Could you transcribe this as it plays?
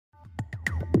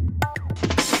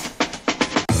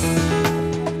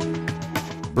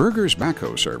Berger's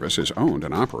Backhoe service is owned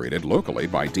and operated locally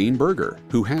by Dean Berger,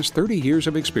 who has 30 years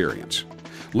of experience.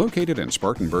 Located in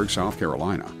Spartanburg, South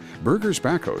Carolina, Berger's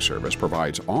Backhoe service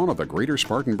provides all of the greater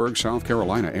Spartanburg, South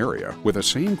Carolina area with the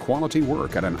same quality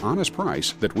work at an honest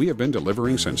price that we have been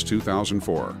delivering since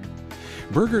 2004.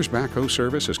 Berger's Backhoe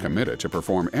service is committed to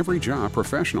perform every job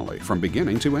professionally from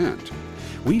beginning to end.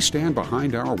 We stand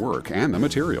behind our work and the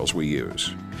materials we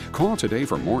use. Call today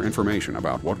for more information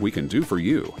about what we can do for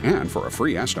you and for a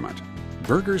free estimate.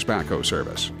 Berger's Backhoe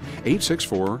service,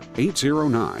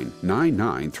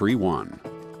 864-809-9931.